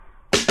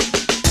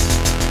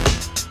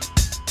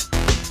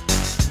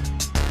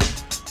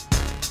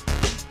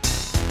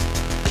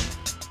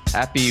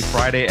Happy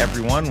Friday,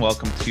 everyone.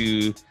 Welcome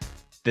to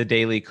the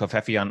Daily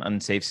Covfefe on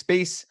Unsafe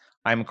Space.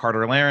 I'm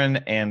Carter Laren,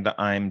 and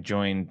I'm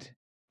joined,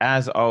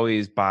 as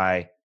always,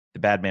 by the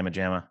bad mama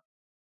jamma,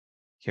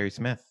 Carrie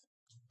Smith.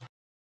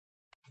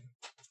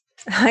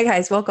 Hi,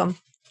 guys. Welcome.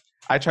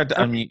 I tried to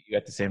unmute you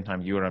at the same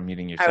time you were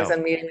unmuting yourself. I was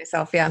unmuting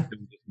myself, yeah. I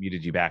just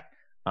muted you back.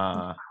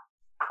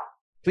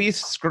 Please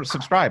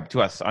subscribe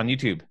to us on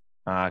YouTube.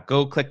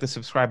 Go click the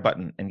subscribe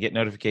button and get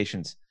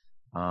notifications.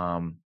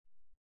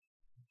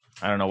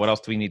 I don't know. What else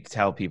do we need to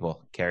tell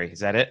people, Carrie? Is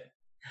that it?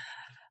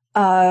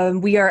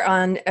 We are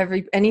on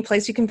any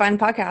place you can find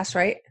podcasts,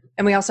 right?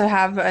 And we also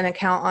have an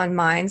account on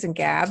Minds and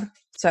Gab.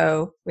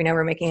 So we know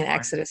we're making an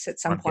exodus at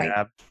some point.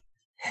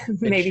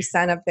 Maybe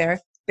sign up there.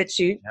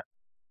 BitChute. Yep.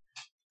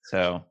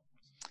 So.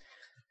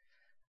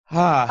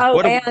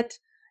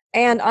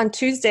 And on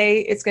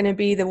Tuesday, it's going to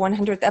be the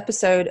 100th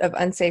episode of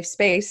Unsafe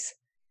Space,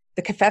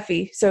 the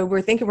Covfefe. So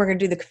we're thinking we're going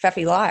to do the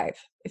Covfefe live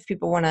if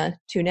people want to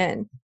tune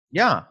in.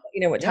 Yeah.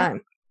 You know what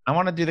time. I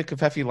want to do the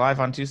Covfefe live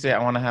on Tuesday.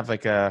 I want to have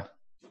like a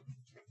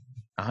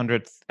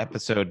 100th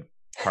episode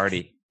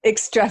party.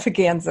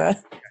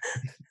 Extravaganza.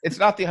 It's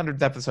not the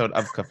 100th episode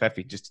of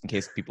Covfefe, just in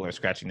case people are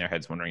scratching their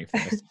heads wondering if they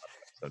missed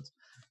episodes.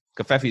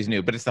 Covfefe is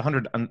new, but it's the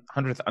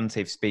 100th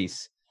Unsafe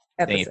Space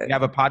thing. If you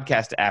have a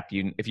podcast app,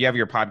 if you have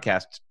your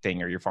podcast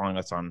thing or you're following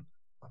us on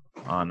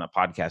a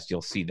podcast,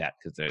 you'll see that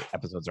because the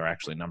episodes are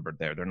actually numbered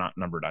there. They're not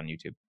numbered on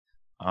YouTube.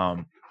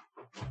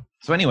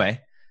 So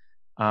anyway,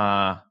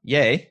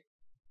 yay.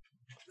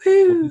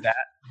 We'll do that.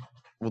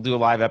 We'll do a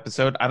live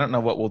episode. I don't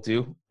know what we'll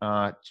do.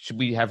 Should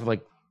we have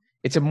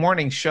it's a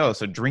morning show,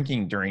 so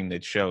drinking during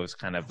the show is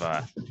kind of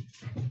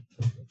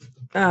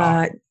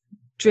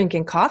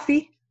drinking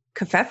coffee,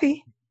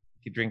 Covfefe.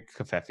 You drink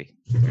Covfefe.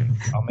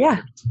 I'll make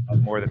it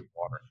more than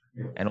water.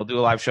 And we'll do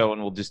a live show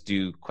and we'll just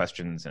do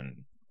questions and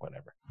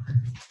whatever.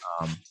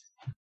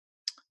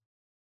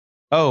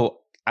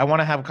 I want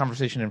to have a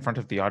conversation in front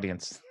of the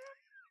audience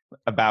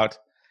about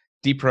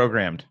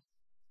Deprogrammed.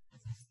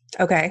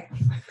 Okay.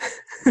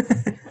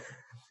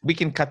 We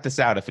can cut this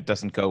out if it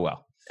doesn't go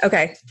well.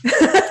 Okay.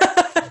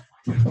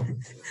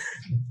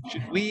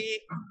 Should we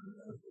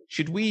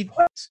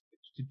switch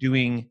to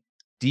doing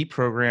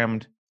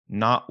Deprogrammed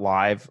not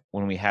live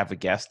when we have a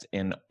guest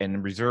and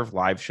reserve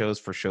live shows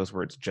for shows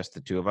where it's just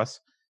the two of us?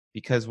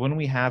 Because when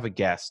we have a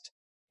guest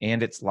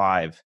and it's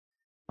live,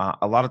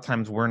 a lot of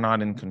times we're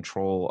not in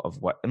control of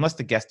unless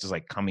the guest is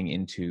like coming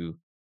into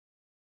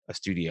a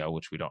studio,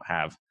 which we don't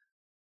have.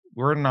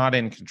 We're not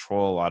in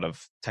control a lot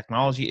of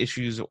technology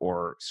issues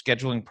or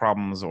scheduling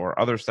problems or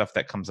other stuff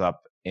that comes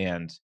up.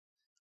 And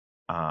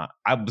I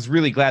was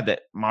really glad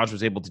that Maj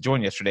was able to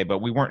join yesterday, but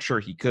we weren't sure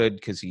he could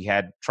because he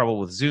had trouble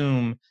with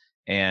Zoom.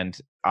 And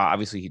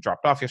obviously he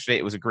dropped off yesterday.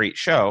 It was a great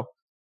show,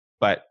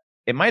 but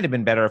it might have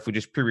been better if we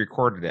just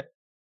pre-recorded it.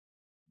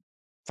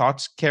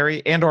 Thoughts,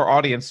 Carrie? And our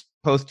audience,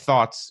 post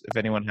thoughts if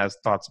anyone has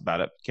thoughts about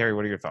it. Carrie,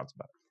 what are your thoughts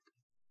about it?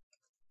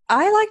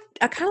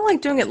 I kind of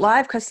like doing it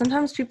live because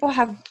sometimes people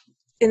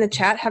in the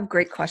chat have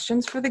great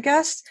questions for the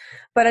guests,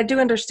 but I do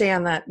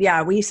understand that,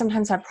 we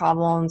sometimes have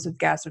problems with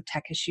guests or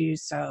tech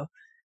issues. So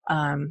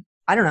I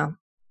don't know.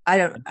 We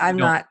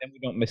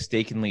don't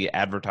mistakenly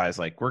advertise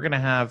like we're going to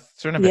have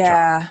certain.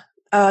 Yeah.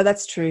 Oh,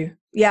 that's true.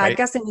 Yeah. Right? I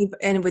guess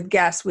and with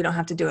guests, we don't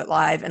have to do it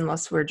live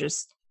unless we're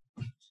just,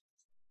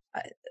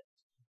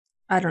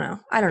 I don't know.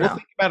 We'll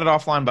think about it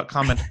offline, but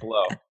comment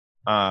below.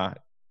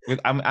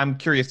 I'm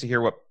curious to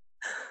hear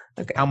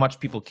how much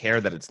people care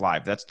that it's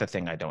live. That's the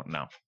thing I don't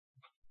know.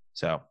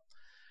 So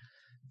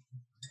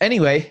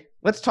anyway,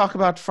 let's talk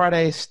about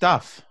Friday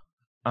stuff.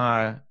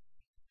 What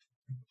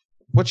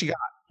you got,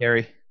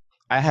 Carrie?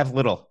 I have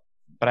little,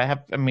 but I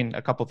have,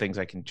 a couple things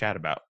I can chat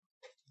about.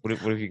 What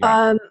have you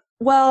got?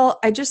 Well,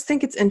 I just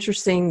think it's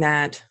interesting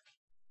that,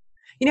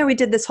 we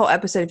did this whole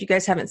episode. If you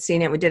guys haven't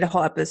seen it, we did a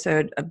whole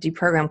episode of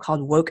Deprogram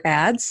called Woke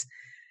Ads.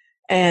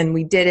 And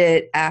we did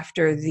it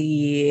after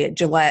the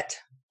Gillette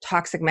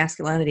toxic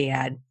masculinity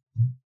ad.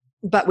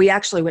 But we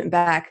actually went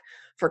back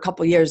for a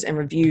couple years and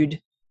reviewed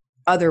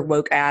other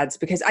woke ads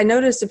because I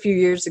noticed a few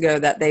years ago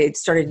that they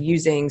started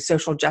using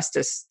social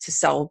justice to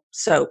sell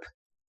soap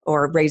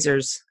or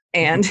razors,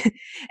 and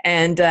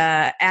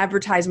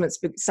advertisements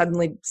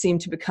suddenly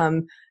seemed to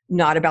become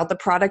not about the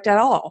product at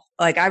all.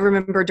 Like I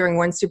remember during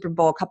one Super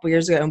Bowl a couple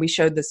years ago, and we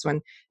showed this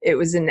one. It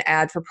was an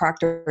ad for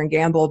Procter and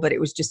Gamble, but it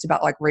was just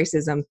about like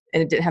racism,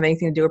 and it didn't have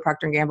anything to do with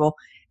Procter and Gamble.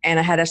 And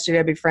I had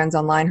SJW friends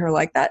online who were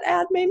like, "That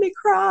ad made me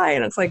cry,"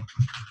 and it's like,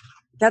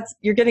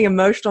 you're getting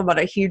emotional about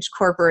a huge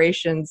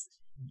corporation's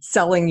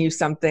selling you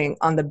something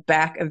on the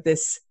back of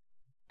this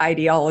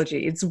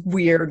ideology. It's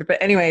weird. But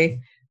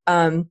anyway,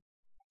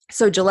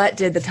 so Gillette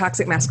did the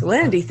toxic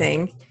masculinity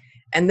thing,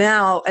 and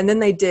then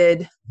they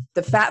did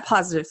the fat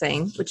positive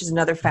thing, which is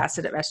another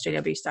facet of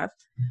SJW stuff.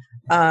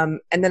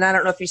 And then I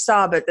don't know if you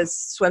saw, but the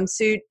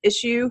swimsuit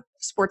issue,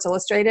 Sports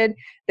Illustrated,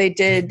 they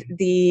did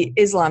the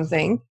Islam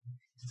thing,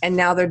 and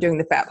now they're doing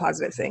the fat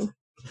positive thing.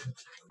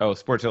 Oh,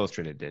 Sports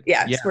Illustrated did.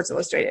 Yeah, Sports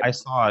Illustrated. I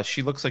saw.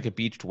 She looks like a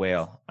beached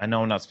whale. I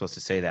know I'm not supposed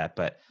to say that,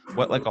 but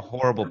what like a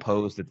horrible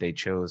pose that they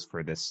chose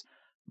for this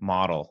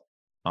model.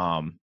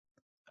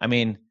 I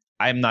mean,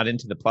 I'm not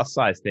into the plus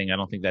size thing. I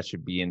don't think that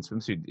should be in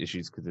swimsuit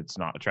issues because it's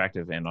not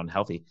attractive and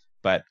unhealthy.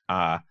 But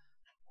I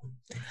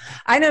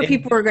know and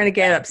people are going to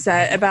get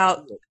upset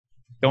about.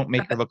 don't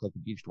make her look like a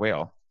beached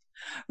whale.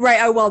 Right.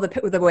 Oh, well,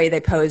 the way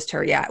they posed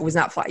her, yeah, it was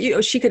not flat.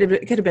 She could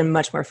have been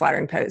much more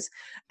flattering pose.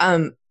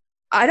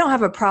 I don't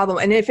have a problem.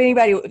 And if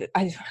anybody,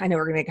 I know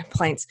we're going to get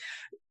complaints.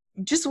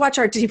 Just watch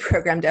our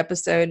deprogrammed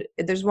episode.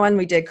 There's one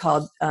we did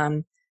called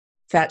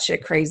 "Fat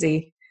Shit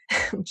Crazy,"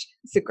 which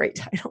is a great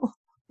title.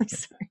 I'm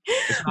sorry,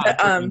 It's not a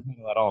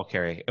title at all,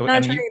 Carrie.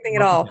 not anything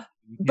at all.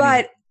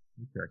 But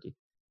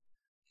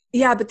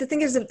yeah, but the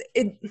thing is,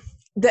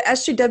 the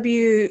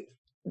SJW,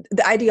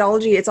 the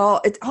ideology, it's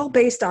all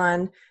based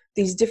on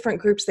these different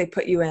groups they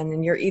put you in,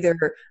 and you're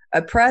either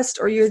oppressed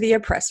or you're the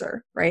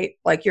oppressor, right?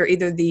 Like you're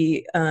either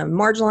the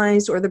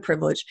marginalized or the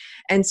privileged.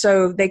 And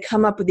so they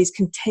come up with these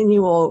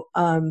continual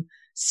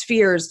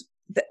spheres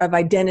of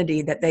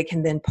identity that they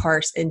can then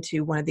parse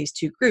into one of these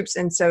two groups.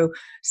 And so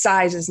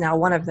size is now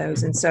one of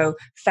those. And so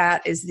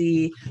fat is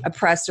the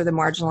oppressed or the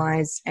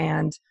marginalized,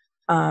 and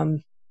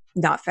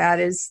not fat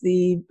is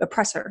the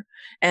oppressor.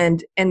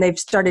 And they've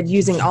started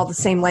using all the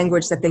same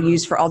language that they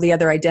use for all the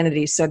other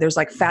identities. So there's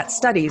like fat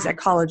studies at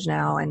college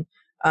now.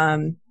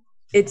 And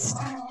it's,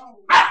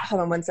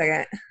 hold on one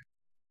second.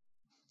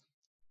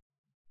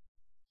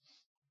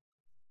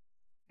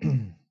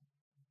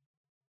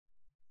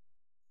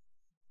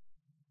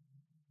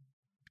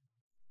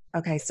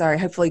 Okay, sorry.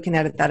 Hopefully you can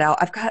edit that out.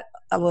 I've got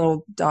a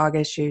little dog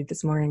issue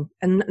this morning,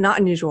 and not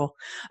unusual.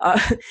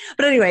 But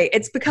anyway,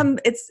 it's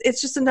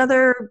just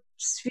another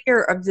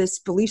sphere of this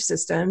belief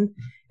system,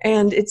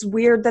 and it's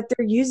weird that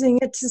they're using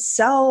it to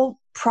sell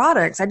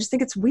products. I just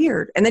think it's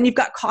weird. And then you've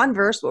got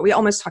Converse, what we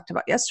almost talked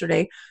about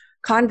yesterday.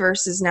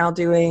 Converse is now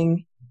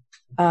doing.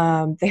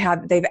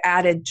 They've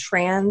added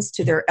trans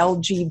to their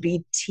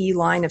LGBT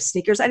line of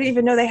sneakers. I didn't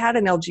even know they had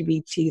an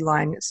LGBT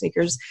line of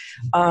sneakers.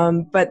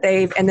 But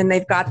they've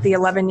got the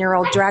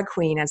 11-year-old drag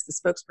queen as the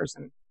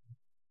spokesperson.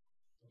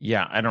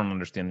 Yeah, I don't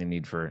understand the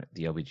need for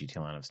the LGBT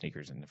line of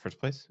sneakers in the first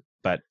place.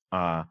 But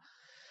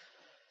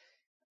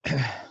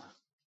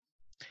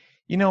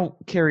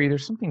Carrie,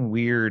 there's something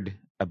weird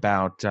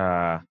about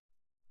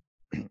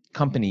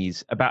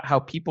companies, about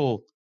how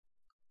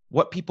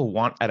what people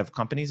want out of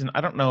companies. And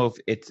I don't know if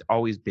it's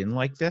always been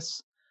like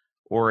this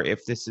or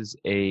if this is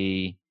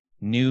a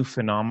new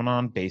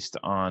phenomenon based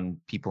on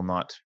people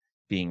not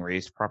being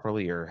raised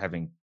properly or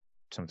having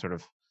some sort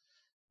of,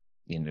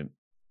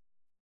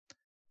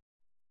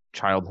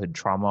 childhood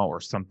trauma or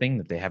something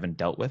that they haven't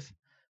dealt with.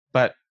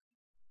 But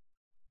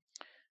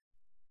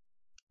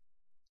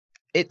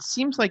it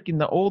seems like in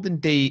the olden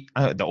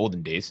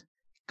days,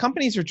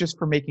 companies are just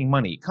for making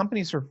money.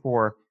 Companies are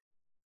for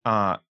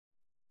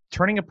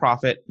turning a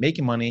profit,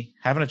 making money,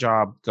 having a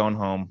job, going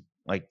home.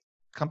 Like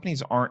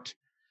companies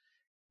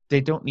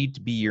they don't need to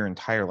be your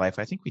entire life.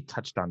 I think we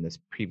touched on this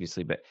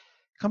previously, but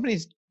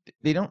companies,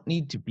 they don't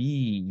need to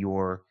be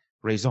your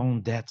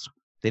raison d'etre.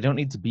 They don't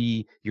need to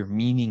be your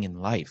meaning in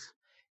life.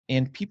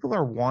 And people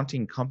are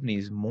wanting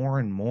companies more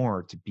and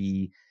more to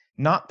be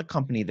not the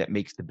company that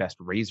makes the best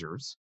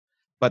razors,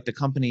 but the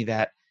company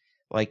that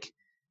like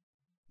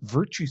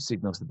virtue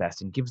signals the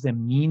best and gives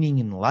them meaning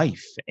in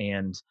life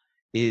and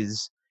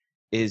is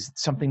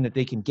something that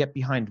they can get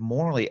behind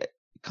morally.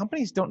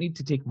 Companies don't need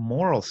to take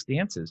moral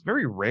stances.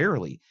 Very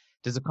rarely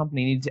does a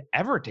company need to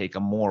ever take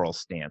a moral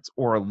stance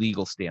or a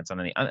legal stance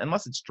on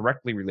unless it's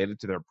directly related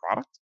to their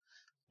product.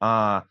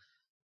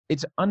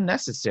 It's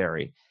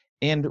unnecessary.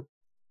 And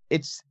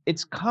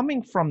it's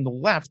coming from the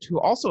left, who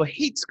also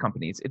hates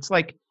companies. It's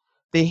like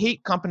they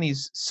hate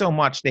companies so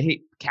much. They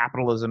hate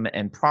capitalism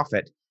and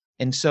profit.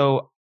 And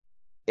so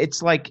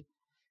it's like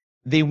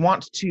they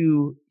want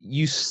to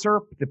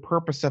usurp the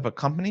purpose of a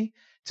company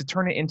to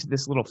turn it into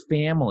this little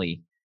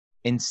family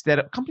instead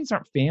of companies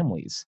aren't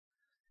families.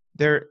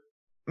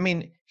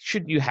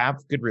 Should you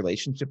have good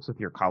relationships with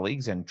your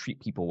colleagues and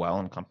treat people well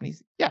in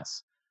companies?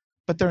 Yes.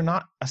 But they're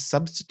not a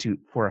substitute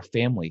for a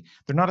family.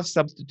 They're not a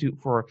substitute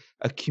for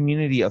a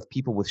community of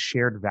people with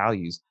shared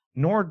values,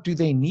 nor do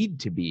they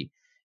need to be.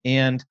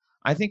 And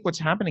I think what's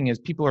happening is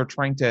people are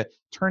trying to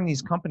turn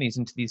these companies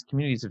into these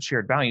communities of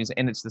shared values,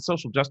 and it's the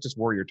social justice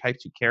warrior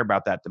types who care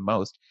about that the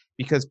most,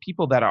 because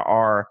people that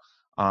are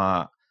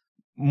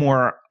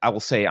more, I will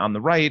say, on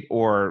the right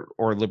or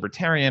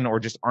libertarian or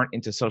just aren't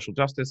into social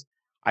justice,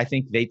 I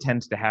think they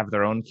tend to have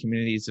their own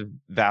communities of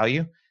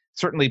value.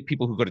 Certainly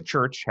people who go to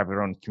church have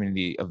their own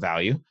community of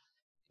value.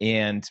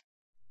 And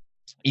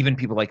even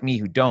people like me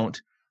who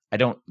I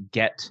don't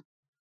get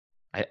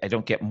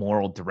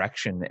moral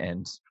direction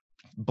and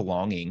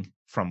belonging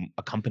from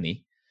a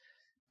company.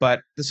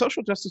 But the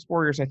social justice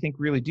warriors, I think,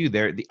 really do.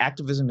 The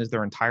activism is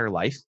their entire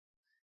life.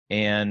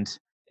 And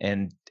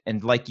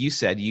like you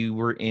said, you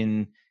were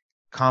in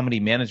comedy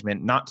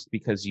management, not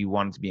because you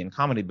wanted to be in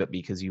comedy, but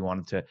because you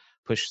wanted to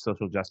push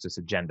social justice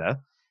agenda.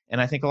 And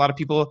I think a lot of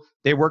people,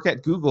 they work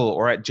at Google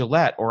or at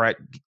Gillette or at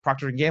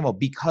Procter & Gamble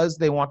because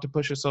they want to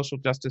push a social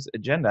justice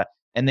agenda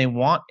and they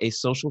want a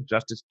social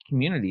justice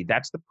community.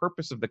 That's the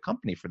purpose of the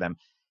company for them.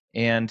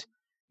 And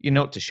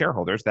to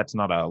shareholders, that's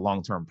not a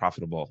long-term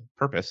profitable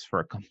purpose for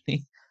a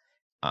company.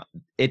 Uh,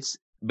 it's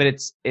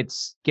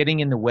getting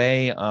in the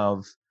way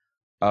of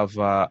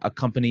a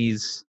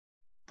company's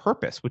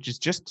purpose, which is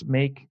just to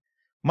make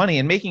money.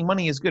 And making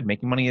money is good.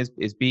 Making money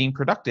is being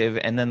productive,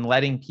 and then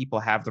letting people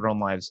have their own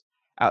lives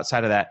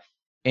outside of that.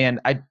 And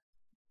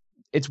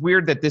it's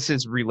weird that this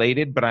is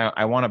related, but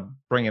I want to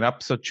bring it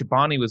up. So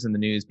Chobani was in the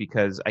news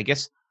because I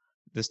guess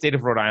the state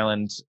of Rhode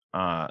Island,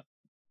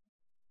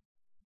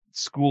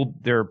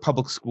 their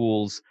public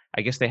schools,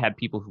 I guess they had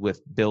people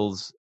with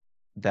bills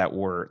that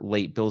were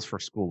late, bills for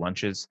school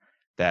lunches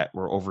that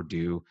were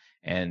overdue.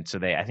 And so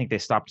I think they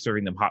stopped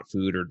serving them hot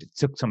food or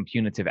took some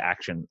punitive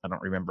action. I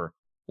don't remember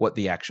what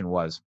the action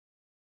was.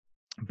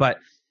 But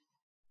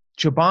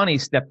Chobani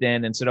stepped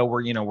in and said, "Oh,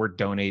 we're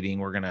donating.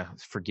 We're going to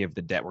forgive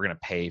the debt. We're going to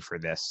pay for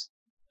this."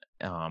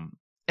 And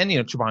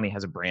Chobani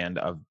has a brand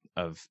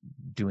of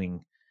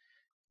doing,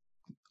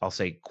 I'll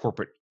say,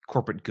 corporate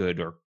good,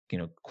 or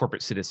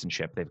corporate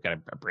citizenship. They've got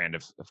a brand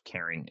of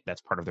caring.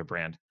 That's part of their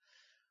brand.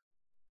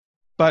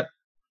 But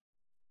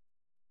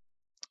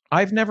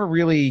I've never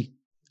really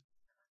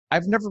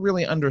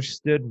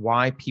understood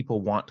why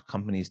people want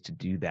companies to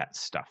do that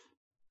stuff.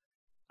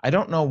 I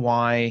don't know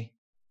why.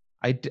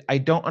 I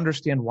don't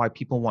understand why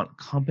people want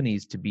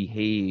companies to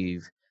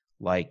behave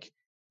like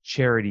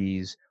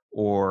charities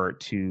or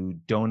to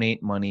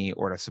donate money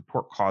or to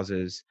support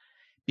causes,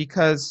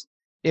 because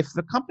if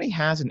the company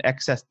has an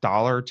excess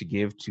dollar to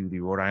give to the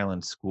Rhode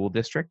Island school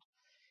district,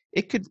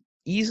 it could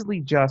easily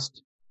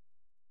just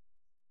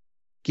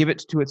give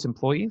it to its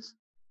employees,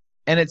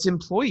 and its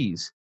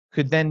employees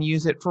could then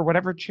use it for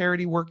whatever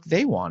charity work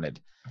they wanted.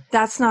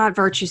 That's not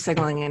virtue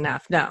signaling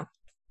enough. No.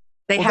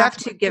 They have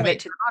to give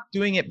it to. They're not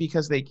doing it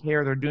because they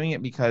care. They're doing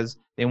it because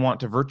they want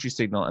to virtue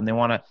signal, and they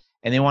want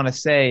to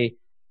say,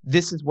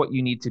 this is what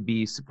you need to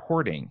be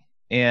supporting.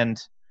 And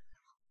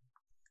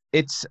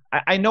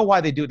I know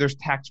why they do it. There's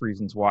tax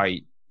reasons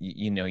why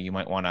you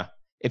might want to,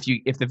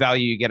 if the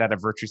value you get out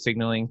of virtue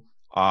signaling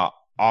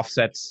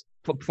offsets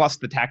plus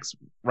the tax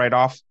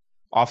write-off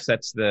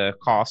offsets the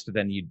cost,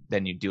 then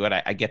you do it.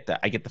 I get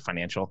the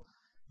financial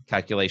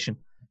calculation,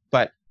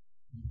 but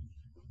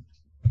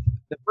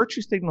the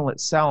virtue signal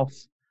itself,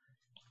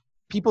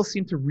 people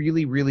seem to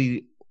really,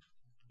 really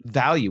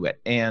value it.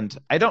 And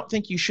I don't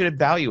think you should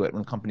value it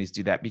when companies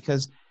do that,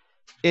 because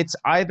it's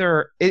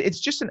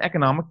just an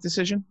economic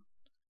decision.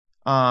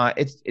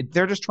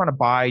 They're just trying to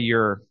buy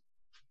your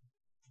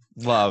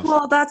love.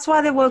 Well, that's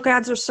why the woke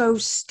ads are so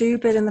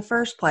stupid in the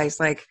first place.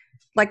 Like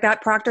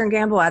that Procter and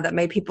Gamble ad that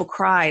made people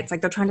cry. It's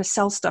like they're trying to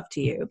sell stuff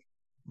to you.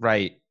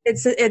 Right.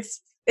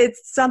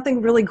 It's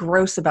something really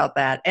gross about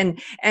that.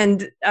 And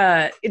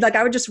like,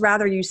 I would just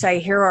rather you say,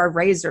 here are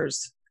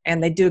razors,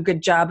 and they do a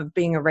good job of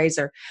being a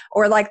razor.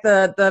 Or like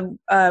the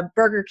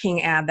Burger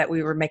King ad that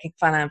we were making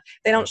fun of.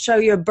 They don't show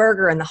you a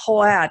burger in the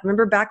whole ad.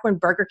 Remember back when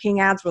Burger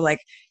King ads were like,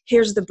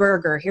 here's the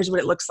burger, here's what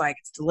it looks like,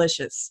 it's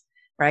delicious,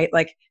 right?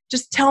 Like,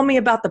 just tell me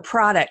about the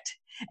product.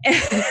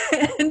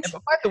 And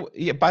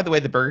by the way,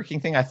 the Burger King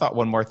thing, I thought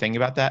one more thing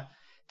about that.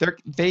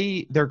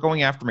 They're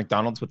going after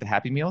McDonald's with the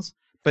Happy Meals,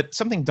 but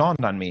something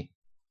dawned on me.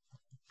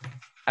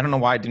 I don't know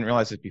why I didn't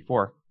realize this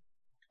before.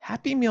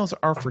 Happy Meals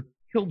are for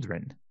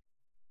children.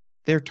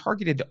 They're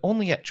targeted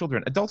only at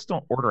children. Adults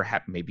don't order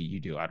maybe you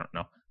do, I don't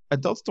know.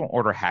 Adults don't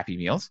order Happy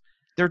Meals.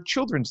 They're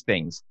children's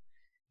things.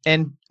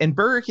 And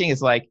Burger King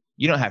is like,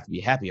 you don't have to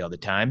be happy all the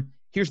time.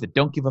 Here's the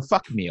don't give a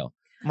fuck meal.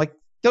 I'm like,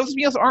 those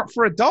meals aren't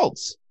for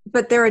adults.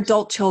 But they're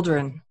adult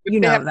children. I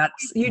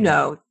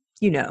know.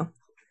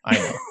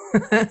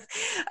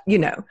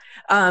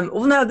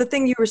 Well, no, the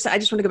thing you were saying, I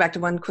just want to go back to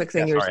one quick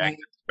thing you were saying.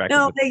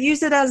 No, they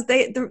use it as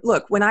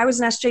look, when I was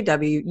an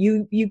SJW,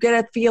 you get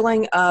a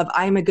feeling of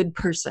I am a good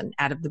person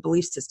out of the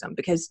belief system,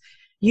 because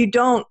you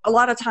don't, a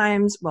lot of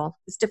times, well,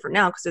 it's different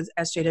now because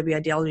SJW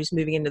ideology is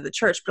moving into the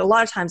church, but a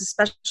lot of times,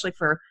 especially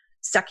for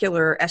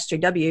secular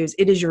SJWs,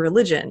 it is your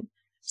religion.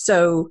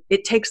 So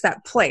it takes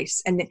that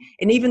place. And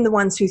even the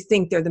ones who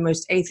think they're the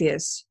most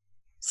atheists,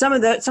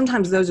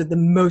 sometimes those are the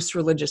most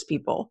religious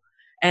people.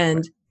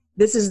 And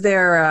this is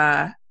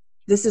their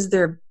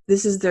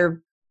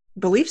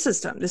belief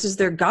system. This is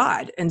their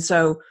God. And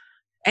so,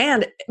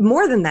 and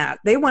more than that,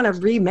 they want to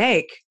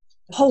remake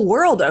the whole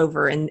world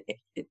over and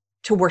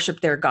to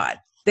worship their God.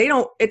 They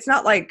don't, it's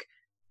not like,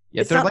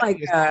 yeah, they're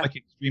like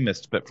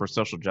extremists, but for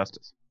social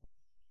justice.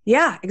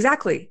 Yeah,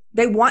 exactly.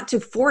 They want to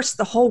force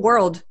the whole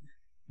world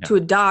to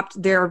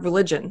adopt their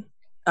religion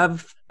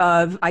of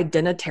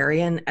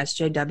identitarian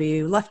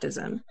SJW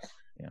leftism.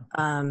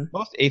 Yeah.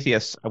 Most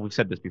atheists, we've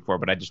said this before,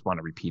 but I just want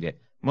to repeat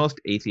it. Most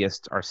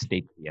atheists are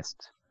state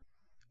theists.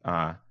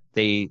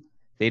 They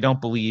don't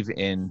believe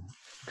in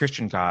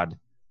Christian God.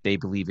 They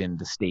believe in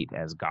the state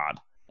as God.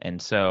 And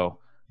so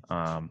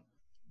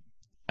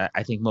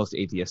I think most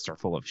atheists are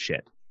full of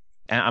shit.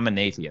 And I'm an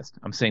atheist.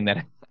 I'm saying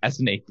that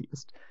as an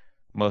atheist.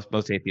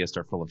 Most atheists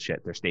are full of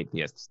shit. They're state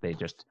theists.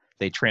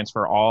 They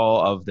transfer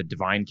all of the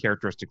divine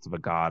characteristics of a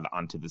god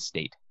onto the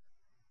state,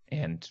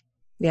 and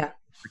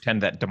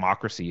pretend that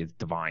democracy is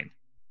divine.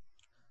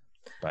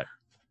 But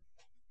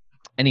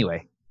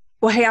Anyway,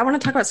 Well, hey, I want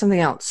to talk about something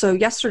else. So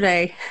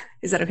yesterday,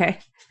 is that okay?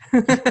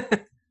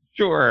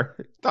 sure.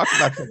 Talk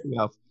about something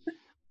else.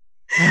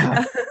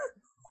 Ah,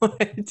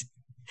 What?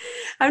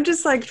 I'm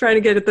just like trying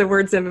to get the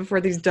words in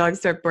before these dogs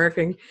start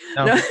barking.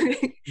 no, No.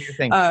 do your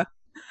thing. uh,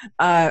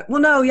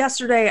 well, no,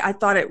 yesterday I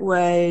thought it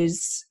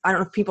was, I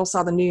don't know if people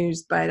saw the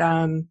news, but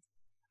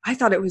I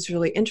thought it was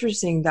really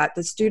interesting that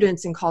the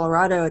students in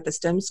Colorado at the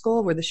STEM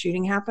school where the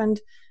shooting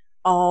happened,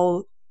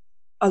 all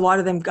a lot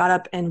of them got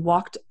up and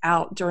walked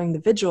out during the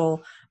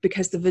vigil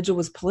because the vigil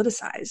was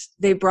politicized.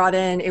 They brought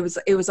in it was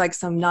like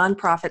some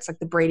nonprofits like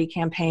the Brady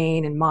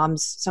campaign and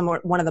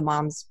one of the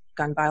moms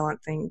gun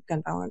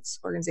violence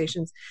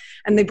organizations,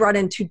 and they brought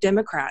in two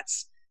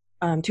Democrats,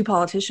 two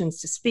politicians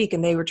to speak,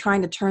 and they were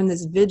trying to turn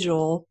this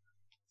vigil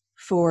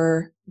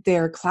for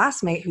their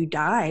classmate who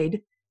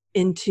died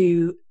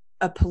into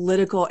a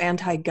political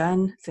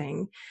anti-gun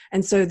thing.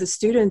 And so the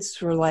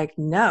students were like,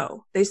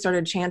 no, they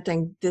started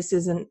chanting, this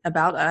isn't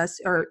about us,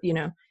 or,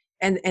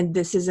 and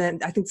this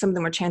isn't, I think some of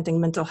them were chanting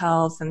mental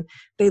health, and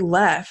they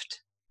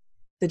left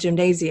the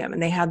gymnasium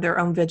and they had their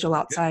own vigil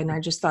outside. And I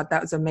just thought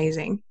that was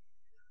amazing.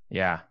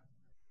 Yeah,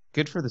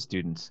 good for the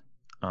students.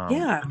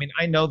 Yeah. I mean,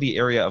 I know the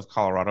area of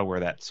Colorado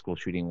where that school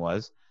shooting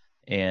was,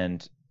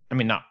 and I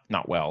mean,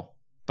 not well,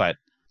 but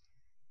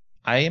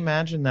I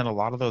imagine that a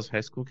lot of those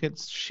high school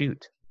kids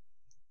shoot.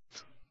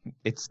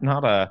 It's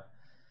not a,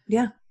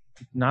 Yeah.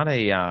 not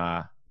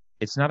a,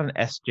 it's not an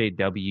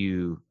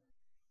SJW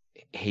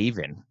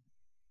haven,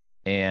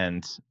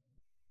 and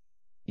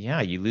yeah,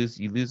 you lose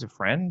a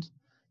friend,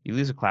 you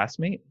lose a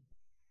classmate.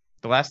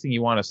 The last thing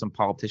you want is some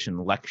politician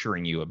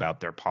lecturing you about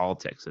their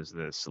politics as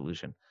the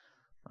solution.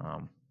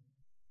 Um,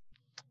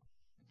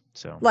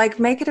 so Like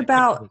make it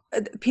about,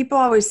 people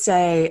always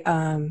say,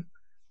 on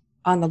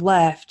the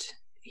left,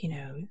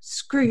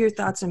 screw your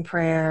thoughts and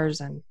prayers,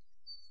 and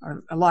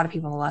or a lot of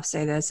people on the left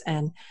say this,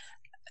 and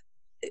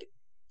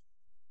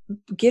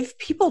give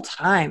people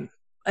time.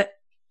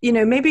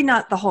 Maybe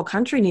not the whole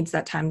country needs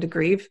that time to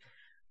grieve,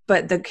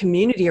 but the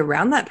community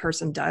around that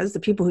person does. The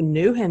people who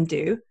knew him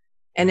do.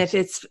 And if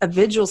it's a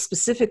vigil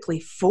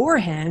specifically for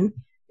him,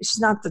 it's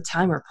just not the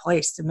time or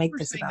place to make we're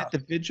this saying that about.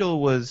 the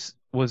vigil was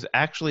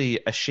actually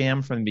a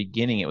sham from the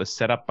beginning. It was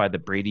set up by the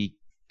Brady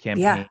Yeah.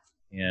 campaign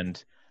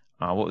and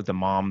what was the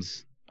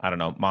moms? I don't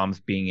know,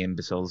 moms being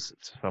imbeciles,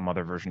 some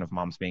other version of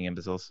moms being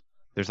imbeciles.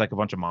 There's like a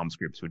bunch of moms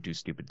groups who do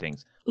stupid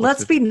things. What's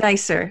Let's the be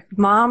nicer.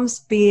 Moms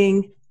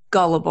being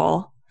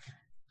gullible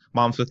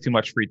moms with too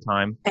much free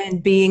time?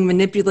 and being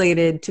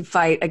manipulated to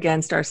fight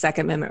against our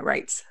Second Amendment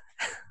rights.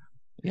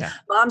 Yeah.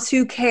 Moms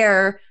who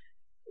care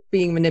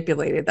being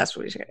manipulated. That's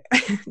what we say.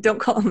 Don't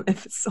call them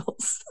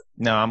imbeciles.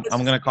 No, I'm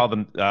gonna call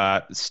them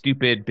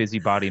stupid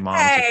busybody moms.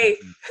 Hey.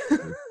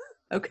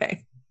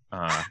 Okay.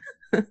 Uh,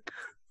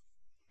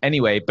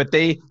 anyway, but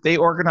they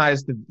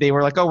organized. They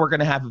were like, oh, we're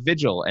gonna have a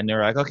vigil, and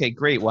they're like, okay,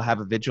 great, we'll have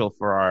a vigil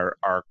for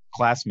our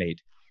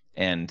classmate.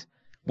 And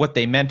what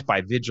they meant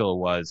by vigil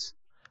was,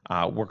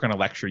 we're gonna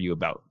lecture you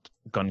about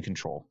gun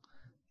control.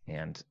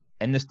 And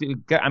this,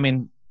 I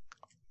mean,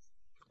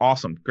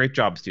 awesome, great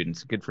job,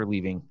 students. Good for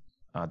leaving.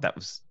 That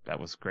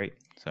was great.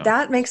 So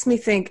That makes me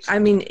think, I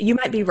mean, you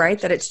might be right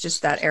that it's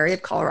just that area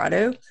of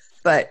Colorado,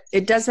 but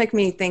it does make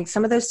me think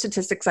some of those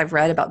statistics I've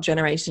read about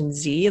Generation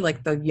Z,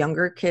 like the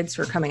younger kids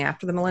who are coming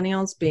after the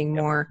millennials being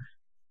more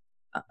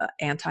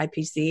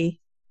anti-PC,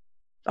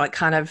 like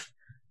kind of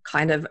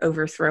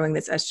overthrowing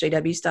this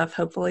SJW stuff,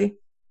 hopefully.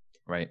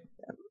 right.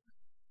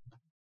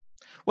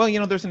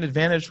 Well, there's an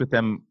advantage with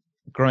them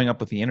growing up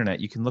with the internet.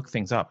 You can look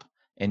things up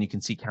and you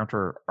can see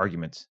counter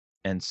arguments.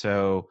 And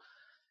so,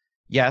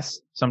 yes,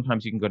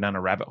 sometimes you can go down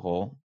a rabbit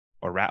hole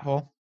or rat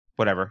hole,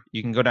 whatever.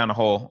 You can go down a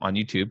hole on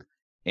YouTube,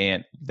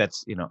 and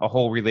that's, a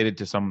hole related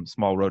to some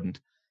small rodent.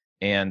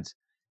 And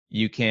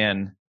you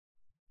can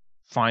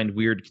find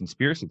weird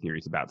conspiracy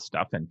theories about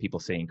stuff and people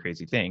saying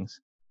crazy things.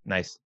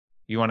 Nice.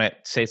 You want to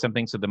say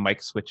something so the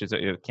mic switches,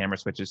 camera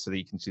switches so that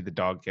you can see the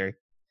dog, Gary?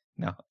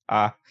 No.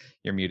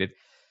 You're muted.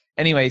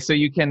 Anyway, so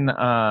you can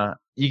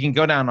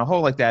go down a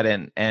hole like that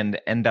and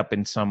end up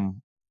in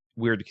some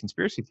weird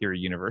conspiracy theory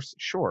universe,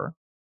 sure.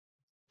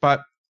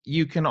 But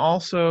you can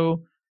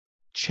also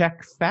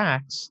check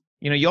facts.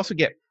 You also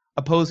get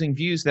opposing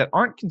views that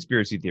aren't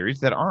conspiracy theories,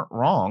 that aren't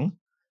wrong,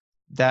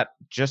 that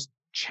just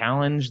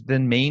challenge the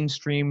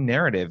mainstream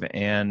narrative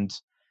and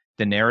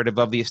the narrative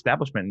of the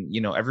establishment.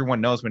 Everyone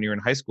knows when you're in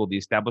high school, the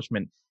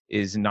establishment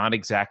is not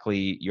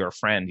exactly your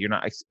friend. You're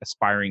not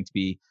aspiring to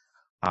be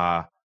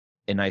a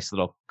nice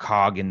little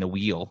cog in the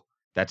wheel.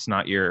 That's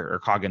not or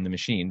cog in the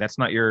machine. That's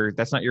not your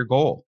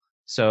goal.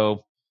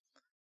 So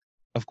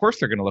of course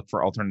they're going to look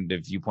for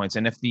alternative viewpoints.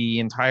 And if the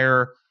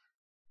entire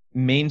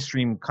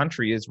mainstream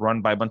country is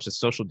run by a bunch of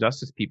social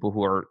justice people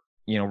who are,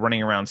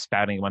 running around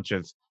spouting a bunch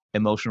of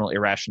emotional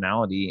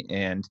irrationality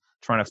and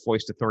trying to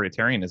foist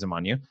authoritarianism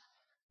on you,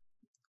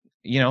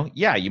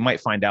 yeah, you might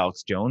find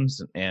Alex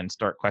Jones and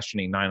start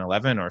questioning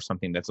 9/11 or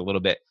something that's a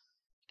little bit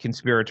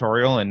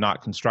conspiratorial and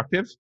not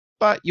constructive.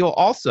 But you'll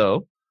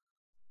also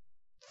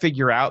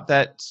figure out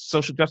that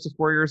social justice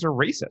warriors are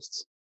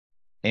racists.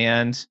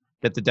 And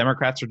that the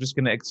Democrats are just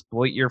going to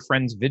exploit your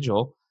friend's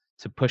vigil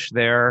to push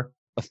their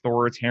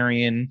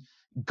authoritarian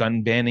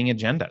gun banning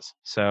agendas.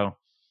 So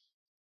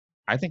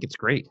I think it's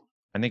great.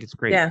 I think it's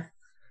great. Yeah.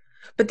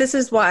 But this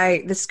is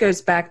why this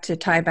goes back to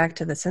tie back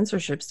to the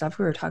censorship stuff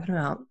we were talking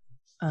about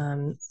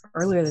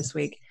earlier this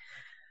week.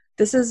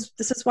 This is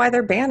why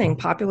they're banning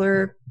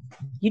popular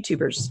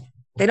YouTubers.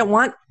 They don't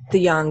want the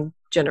young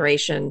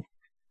generation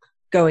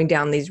going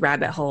down these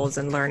rabbit holes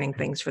and learning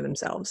things for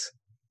themselves,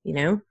 you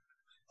know?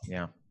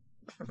 Yeah.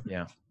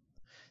 Yeah.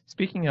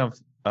 Speaking of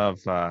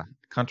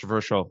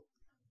controversial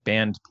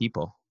banned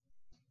people,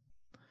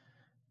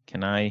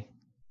 I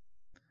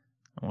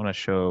want to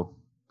show.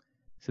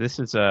 So this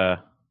is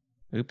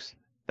oops,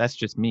 that's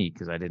just me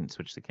because I didn't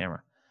switch the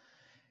camera.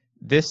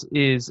 This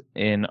is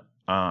an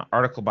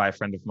article by a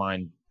friend of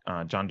mine,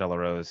 John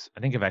Delarose.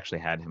 I think I've actually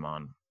had him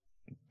on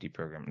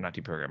not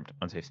deprogrammed,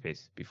 Unsafe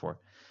Space before.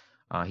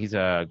 He's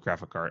a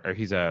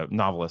he's a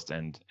novelist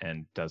and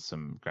does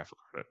some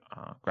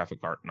graphic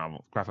art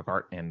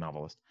and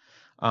novelist.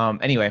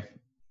 Anyway,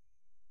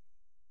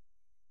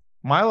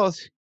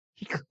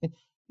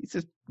 he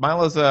says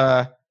Milo's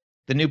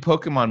the new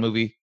Pokemon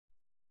movie.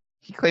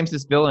 He claims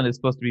this villain is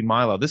supposed to be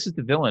Milo. This is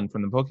the villain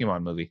from the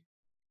Pokemon movie.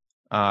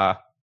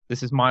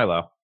 This is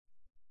Milo.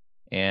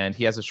 And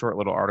he has a short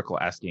little article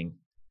asking,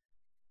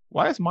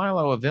 why is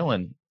Milo a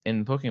villain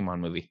in the Pokemon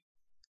movie?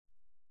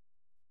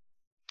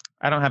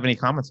 I don't have any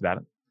comments about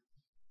it.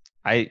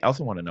 I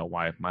also want to know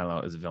why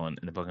Milo is a villain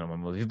in the Pokemon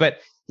movie.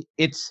 But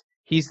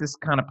he's this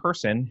kind of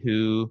person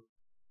who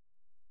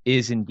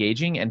is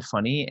engaging and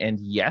funny and,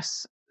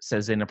 yes,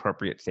 says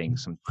inappropriate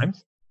things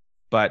sometimes.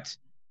 But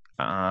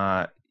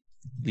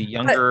the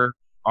younger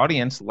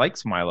audience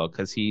likes Milo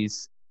because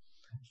he's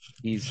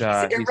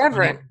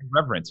irreverent.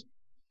 Irreverent.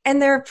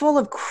 And they're full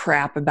of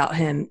crap about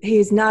him.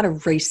 He's not a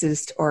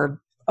racist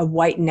or a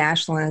white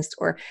nationalist,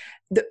 or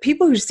the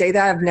people who say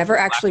that have never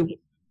actually.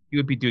 He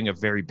would be doing a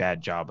very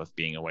bad job of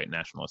being a white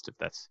nationalist if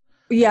that's.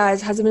 Yeah,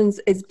 his husband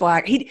is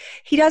black. He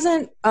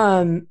doesn't.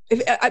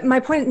 My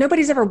point.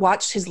 Nobody's ever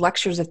watched his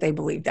lectures if they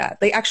believe that.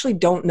 They actually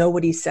don't know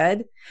what he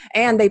said,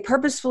 and they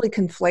purposefully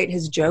conflate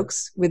his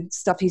jokes with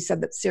stuff he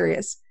said that's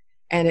serious.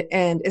 And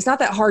it's not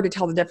that hard to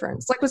tell the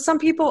difference. Like with some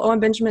people, Owen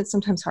Benjamin, it's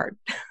sometimes hard.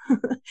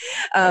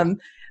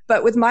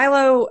 But with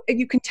Milo,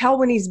 you can tell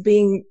when he's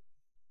being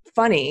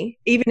funny,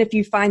 even if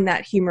you find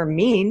that humor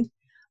mean.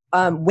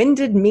 When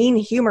did mean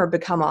humor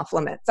become off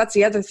limits? That's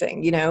the other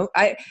thing, you know.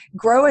 I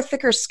grow a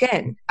thicker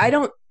skin. I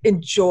don't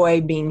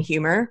enjoy mean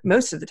humor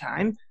most of the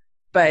time,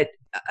 but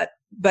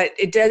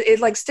it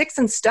like sticks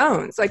and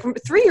stones. Like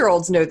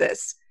 3-year-olds know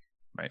this,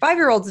 right.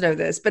 5-year-olds know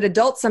this, but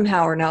adults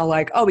somehow are now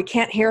like, oh, we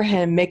can't hear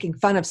him making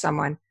fun of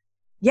someone.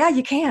 Yeah,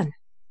 you can.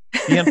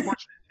 The unfortunate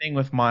thing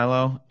with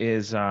Milo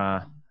is,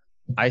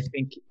 I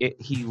think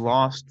he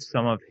lost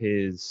some of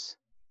his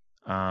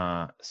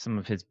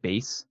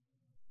base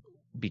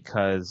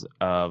because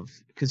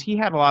he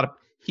had a lot of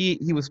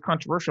he was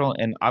controversial,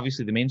 and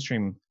obviously the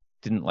mainstream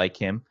didn't like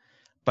him,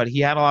 but he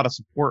had a lot of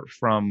support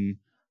from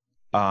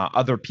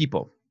other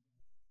people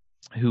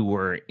who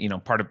were, you know,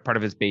 part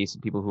of his base,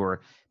 people who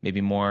were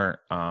maybe more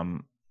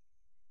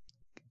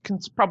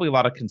probably a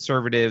lot of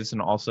conservatives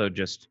and also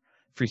just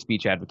free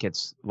speech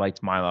advocates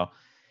liked Milo.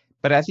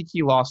 But I think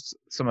he lost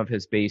some of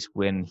his base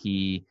when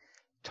he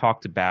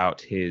talked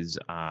about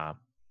so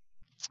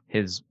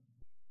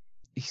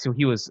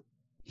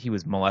he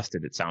was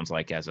molested, it sounds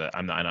like,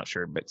 I'm not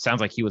sure, but it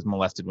sounds like he was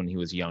molested when he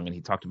was young, and he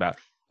talked about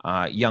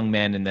young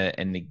men in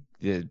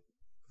the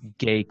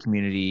gay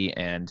community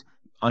and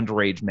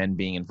underage men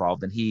being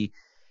involved, and he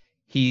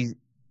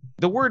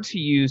the words he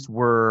used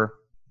were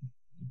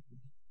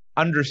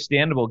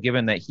understandable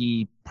given that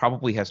he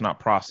probably has not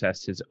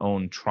processed his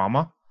own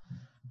trauma,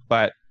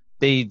 but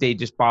they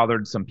just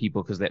bothered some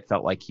people because they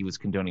felt like he was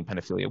condoning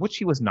pedophilia, which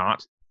he was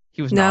not.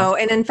 No,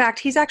 and in fact,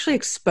 he's actually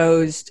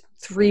exposed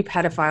 3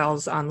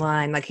 pedophiles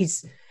online. Like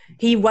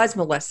he was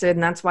molested,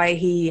 and that's why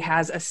he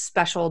has a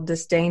special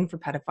disdain for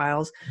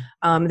pedophiles.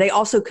 They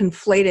also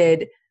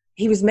conflated.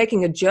 He was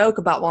making a joke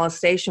about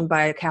molestation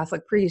by a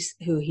Catholic priest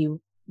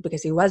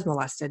because he was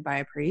molested by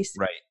a priest.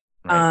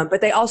 Right. But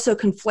they also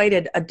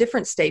conflated a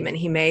different statement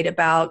he made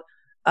about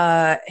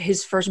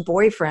his first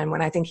boyfriend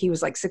when I think he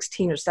was like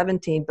 16 or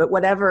 17, but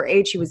whatever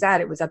age he was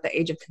at, it was at the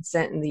age of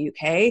consent in the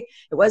UK.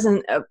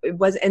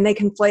 And they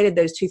conflated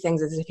those two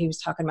things as if he was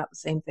talking about the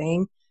same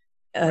thing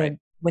right.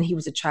 when he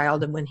was a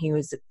child and when he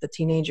was the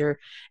teenager.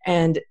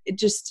 And it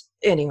just,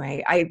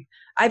 anyway,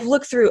 I've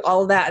looked through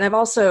all of that. And I've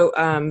also,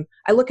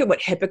 I look at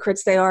what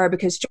hypocrites they are,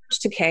 because George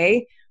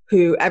Takei,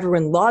 who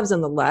everyone loves on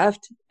the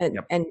left,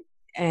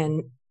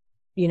 and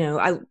you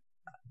know,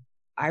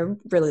 I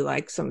really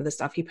like some of the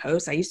stuff he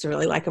posts. I used to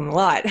really like him a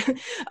lot.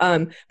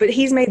 But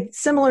he's made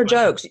similar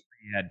jokes. He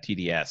had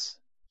TDS.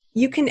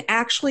 You can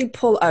actually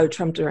pull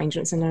Trump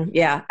derangement syndrome.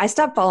 Yeah, I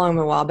stopped following him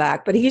a while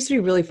back, but he used to be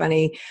really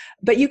funny.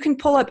 But you can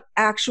pull up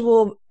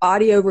actual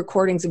audio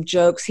recordings of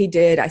jokes he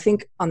did, I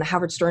think on the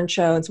Howard Stern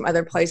show and some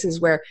other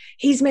places, where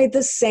he's made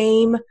the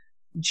same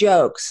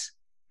jokes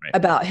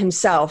about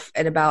himself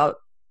and about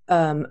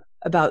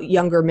about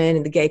younger men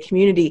in the gay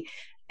community.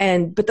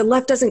 But the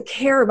left doesn't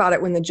care about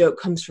it when the joke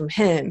comes from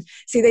him.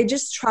 See, they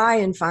just try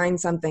and find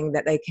something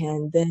that they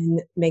can then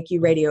make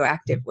you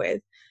radioactive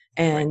with.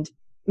 And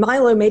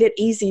Milo made it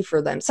easy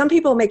for them. Some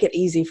people make it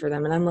easy for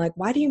them. And I'm like,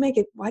 why do you make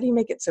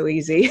it so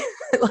easy?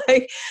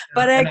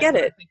 But I get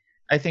it.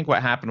 I think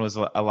what happened was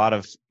a lot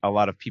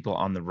of people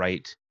on the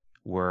right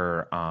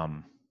were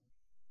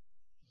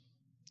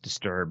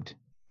disturbed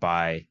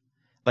by,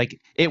 like,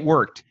 it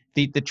worked.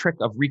 The trick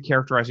of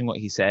recharacterizing what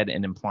he said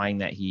and implying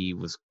that he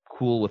was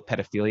cool with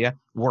pedophilia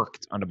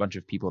worked on a bunch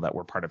of people that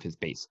were part of his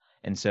base.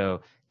 And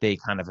so they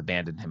kind of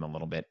abandoned him a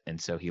little bit. And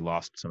so he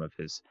lost some of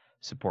his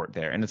support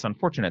there. And it's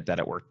unfortunate that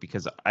it worked,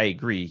 because I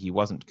agree he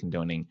wasn't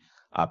condoning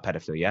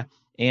pedophilia.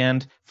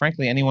 And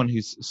frankly, anyone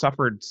who's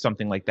suffered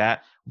something like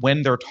that,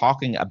 when they're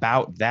talking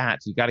about that,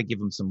 you got to give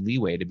them some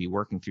leeway to be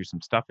working through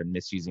some stuff and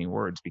misusing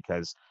words,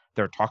 because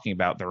they're talking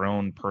about their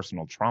own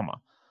personal trauma.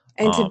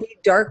 And to be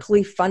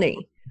darkly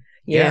funny,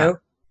 you know,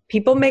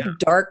 people make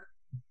dark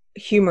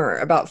humor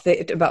about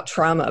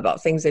trauma,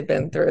 about things they've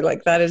been through.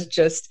 Like, that is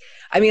just,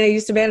 I mean, I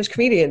used to manage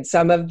comedians.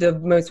 Some of the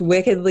most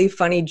wickedly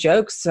funny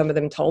jokes some of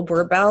them told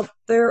were about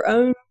their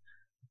own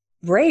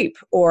rape,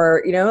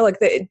 or, you know, like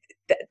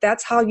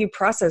that's how you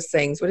process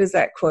things. What is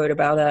that quote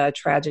about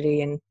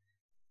tragedy and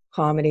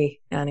comedy?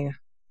 Anyway,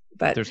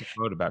 but there's a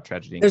quote about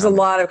tragedy. There's a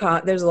lot of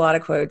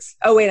quotes.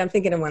 Oh wait, I'm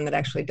thinking of one that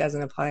actually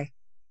doesn't apply.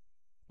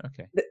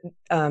 Okay.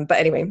 But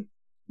anyway,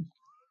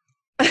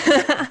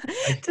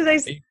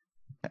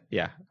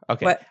 yeah.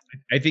 Okay. What?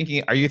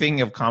 Are you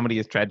thinking of comedy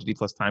as tragedy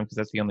plus time? Because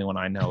that's the only one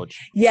I know.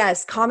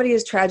 Yes, comedy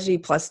is tragedy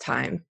plus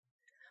time.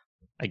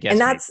 I guess.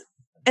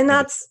 And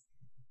that's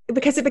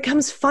because it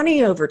becomes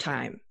funny over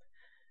time.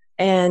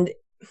 And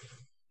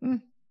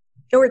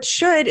or it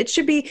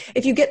should be,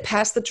 if you get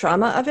past the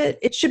trauma of it,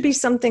 it should be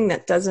something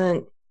that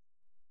doesn't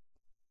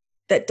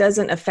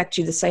affect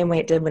you the same way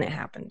it did when it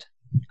happened.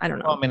 I don't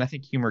know. Well, I mean, I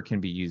think humor can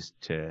be used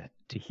to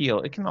heal.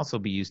 It can also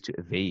be used to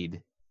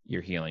evade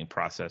your healing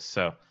process.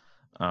 So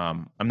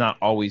I'm not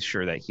always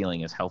sure that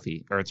healing is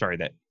healthy,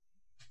 that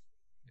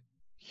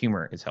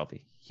humor is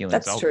healthy. Healing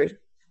That's is true.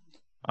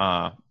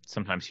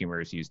 Sometimes humor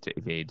is used to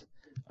evade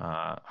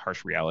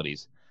harsh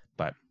realities.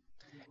 But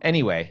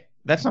anyway,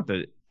 that's not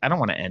I don't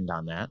want to end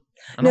on that.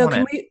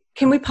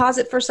 Can we pause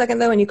it for a second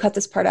though, and you cut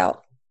this part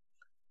out?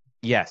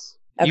 Yes.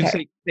 Okay. You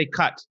say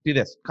cut. Do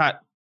this. Cut.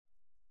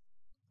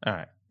 All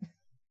right.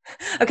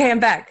 Okay,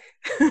 I'm back.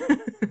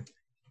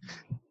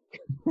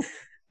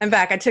 I'm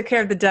back. I took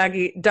care of the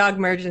dog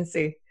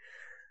emergency.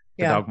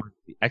 Dog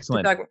emergency.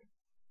 Excellent.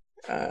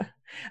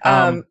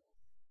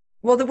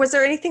 Well, was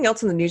there anything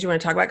else in the news you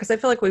want to talk about? Because I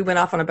feel like we went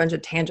off on a bunch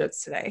of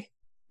tangents today.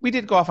 We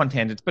did go off on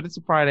tangents, but it's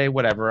a Friday,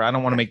 whatever. I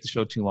don't want to make the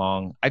show too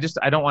long. I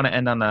don't want to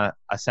end on a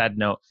sad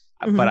note,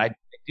 but I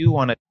do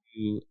want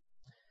to.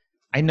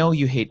 I know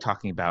you hate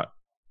talking about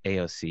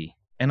AOC,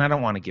 and I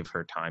don't want to give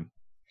her time,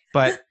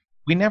 but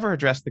we never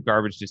addressed the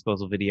garbage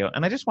disposal video,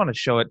 and I just want to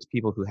show it to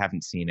people who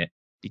haven't seen it,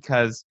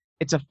 because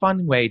it's a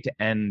fun way to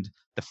end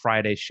the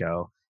Friday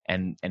show,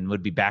 and we'll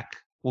be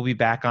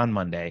back on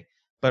Monday.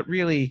 But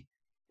really,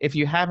 if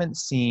you haven't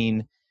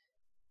seen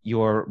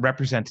your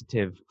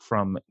representative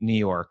from New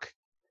York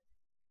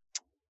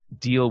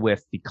deal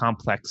with the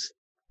complex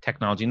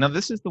technology. Now,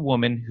 this is the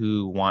woman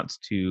who wants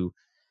to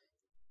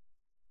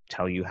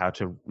tell you how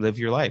to live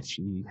your life.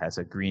 She has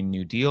a Green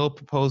New Deal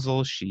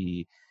proposal.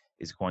 She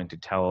is going to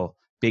tell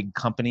big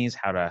companies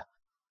how to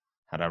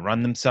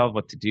run themselves,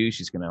 what to do.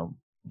 She's going to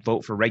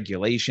vote for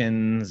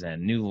regulations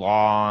and new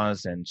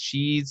laws, and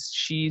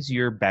she's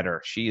your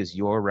better. She is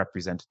your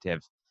representative.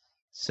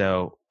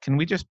 So can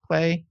we just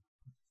play?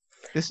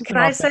 Can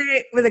I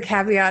say with a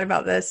caveat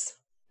about this?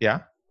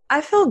 Yeah. I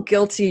feel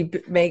guilty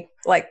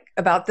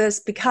about this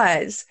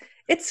because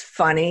it's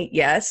funny,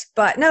 yes,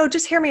 but no,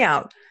 just hear me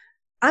out.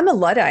 I'm a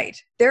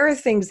Luddite. There are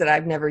things that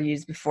I've never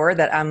used before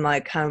that I'm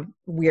like kind of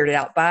weirded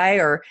out by,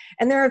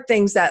 and there are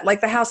things that,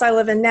 like, the house I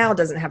live in now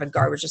doesn't have a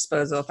garbage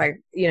disposal.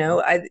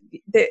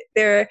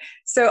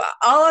 So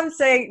all I'm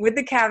saying, with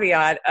the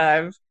caveat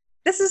of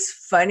this is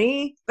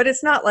funny, but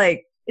it's not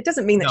like, it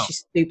doesn't mean that she's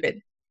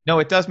stupid. No,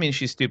 it does mean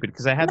she's stupid,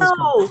 because I had this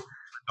conversation with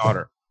my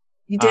daughter.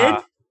 You did?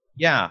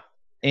 Yeah.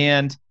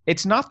 And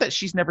it's not that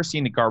she's never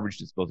seen a garbage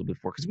disposal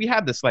before, because we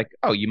had this like,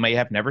 oh, you may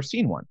have never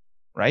seen one,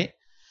 right?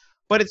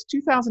 But it's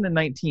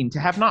 2019. To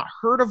have not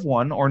heard of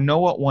one or know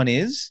what one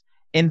is,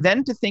 and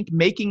then to think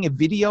making a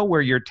video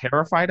where you're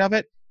terrified of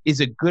it is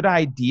a good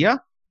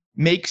idea,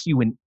 makes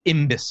you an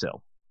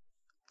imbecile.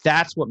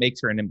 That's what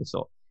makes her an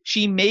imbecile.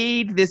 She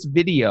made this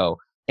video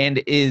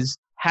and is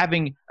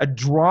having a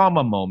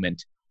drama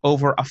moment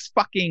over a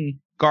fucking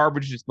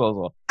garbage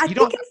disposal. You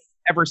don't have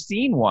ever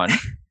seen one,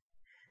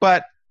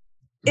 but...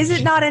 Is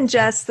it not in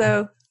jest,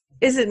 though?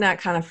 Is it not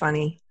kind of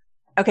funny?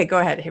 Okay, go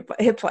ahead.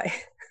 Hit play.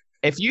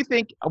 If you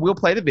think, we'll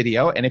play the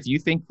video, and if you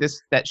think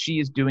that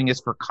she is doing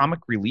this for comic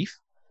relief,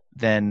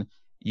 then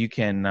you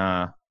can...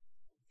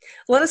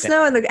 let us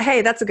know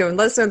hey, that's a good one.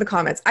 Let us know in the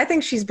comments. I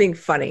think she's being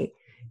funny.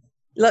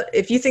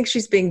 If you think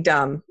she's being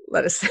dumb,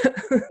 let us know. It's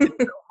so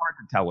hard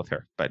to tell with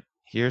her, but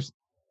here's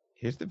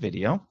Here's the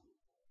video.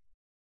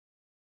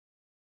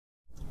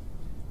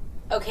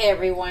 Okay,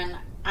 everyone,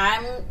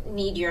 I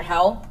need your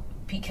help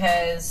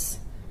because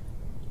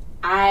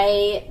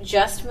I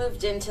just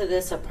moved into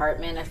this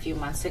apartment a few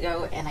months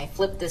ago and I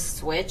flipped this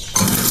switch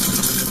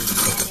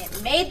and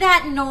it made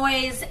that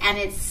noise and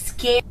it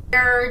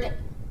scared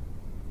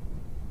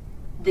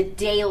the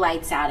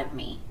daylights out of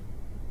me.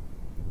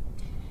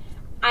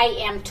 I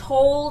am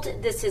told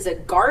this is a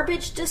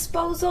garbage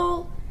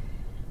disposal.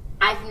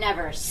 I've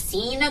never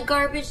seen a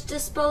garbage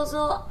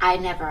disposal. I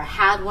never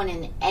had one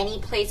in any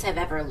place I've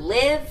ever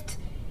lived.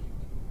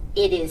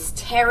 It is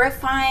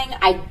terrifying.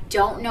 I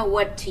don't know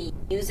what to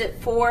use it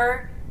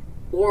for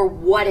or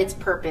what its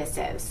purpose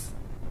is.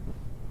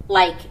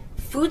 Like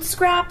food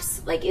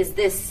scraps? Like, is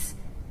this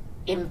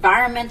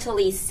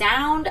environmentally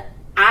sound?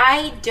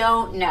 I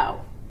don't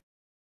know.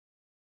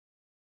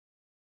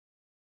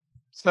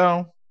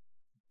 So,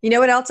 you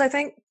know what else I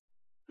think?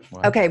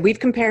 What? Okay, we've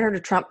compared her to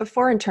Trump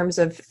before in terms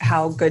of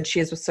how good she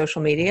is with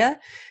social media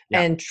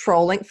and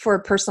trolling. For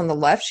a person on the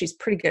left, she's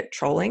pretty good at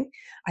trolling.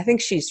 I think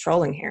she's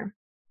trolling here.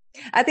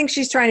 I think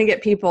she's trying to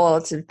get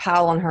people to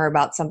pile on her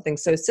about something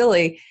so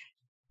silly.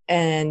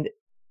 And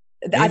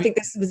I think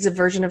this is a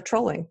version of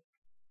trolling.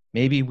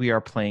 Maybe we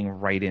are playing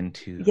right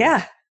into.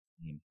 Yeah.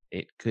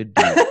 It could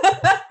be.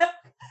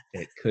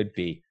 It could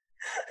be.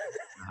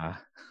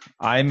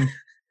 I'm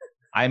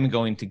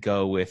going to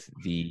go with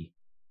the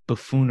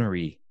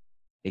buffoonery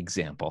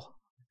example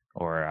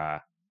or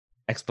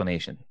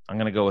explanation. I'm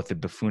going to go with the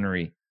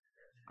buffoonery.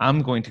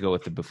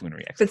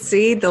 Explanation. But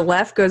see, the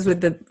left goes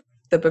with the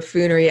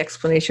buffoonery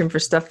explanation for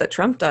stuff that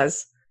Trump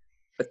does,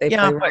 but they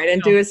play right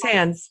into his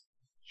hands.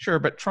 Sure,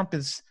 but Trump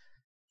is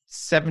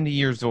 70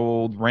 years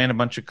old, ran a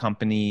bunch of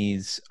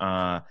companies,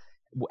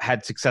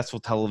 had successful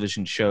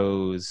television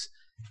shows.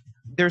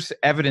 There's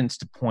evidence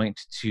to point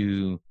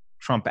to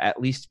Trump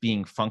at least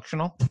being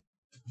functional.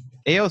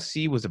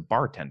 AOC was a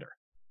bartender.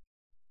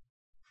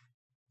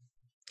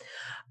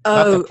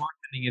 Not that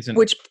bartending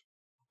isn't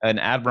an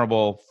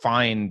admirable,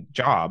 fine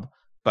job,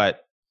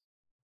 but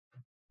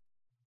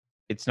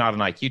it's not an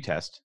IQ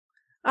test.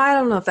 I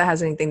don't know if that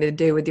has anything to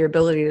do with your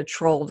ability to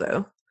troll,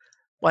 though.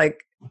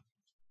 Like,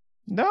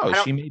 no,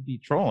 she may be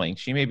trolling.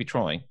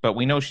 But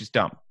we know she's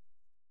dumb.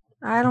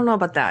 I don't know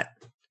about that.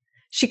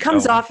 She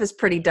comes off as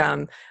pretty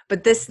dumb,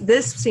 but this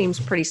seems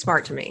pretty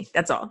smart to me.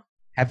 That's all.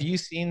 Have you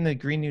seen the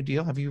Green New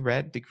Deal? Have you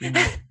read the Green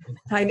New Deal?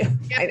 I know.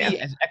 Be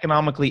as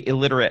economically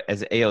illiterate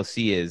as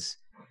AOC is,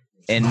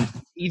 and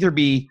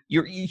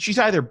she's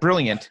either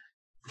brilliant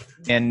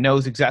and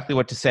knows exactly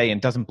what to say and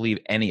doesn't believe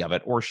any of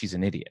it, or she's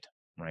an idiot,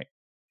 right?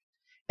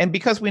 And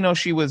because we know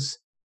she was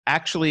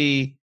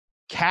actually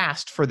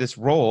cast for this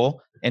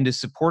role and is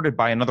supported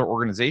by another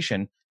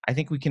organization, I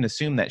think we can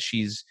assume that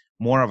she's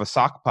more of a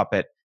sock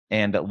puppet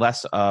and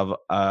less of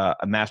a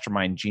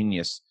mastermind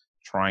genius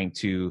trying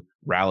to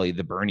rally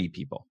the Bernie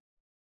people.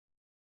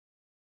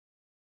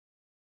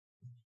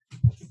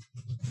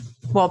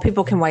 Well,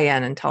 people can weigh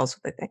in and tell us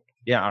what they think.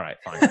 Yeah, all right,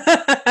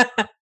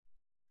 fine.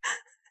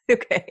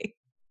 Okay.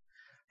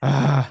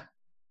 I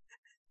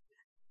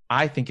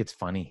think it's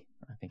funny.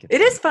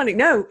 It is funny.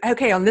 No,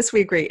 okay, on this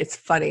we agree. It's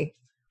funny.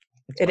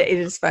 It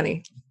is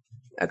funny.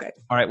 Okay.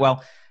 All right,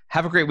 well,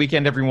 have a great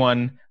weekend,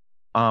 everyone.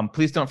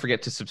 Please don't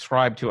forget to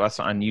subscribe to us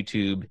on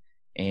YouTube,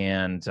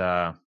 and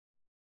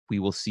we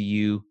will see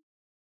you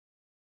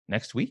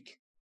next week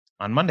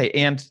on Monday.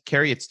 And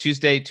Carrie, it's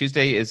Tuesday.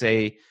 Tuesday is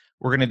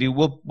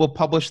we'll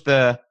publish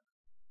the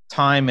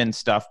time and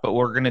stuff, but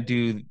we're going to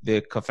do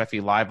the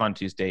Kofefi live on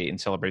Tuesday in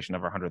celebration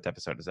of our 100th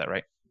episode. Is that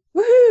right?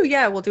 Woohoo!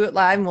 Yeah, we'll do it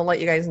live and we'll let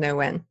you guys know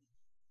when.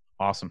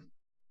 Awesome.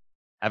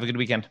 Have a good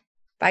weekend.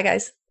 Bye,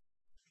 guys.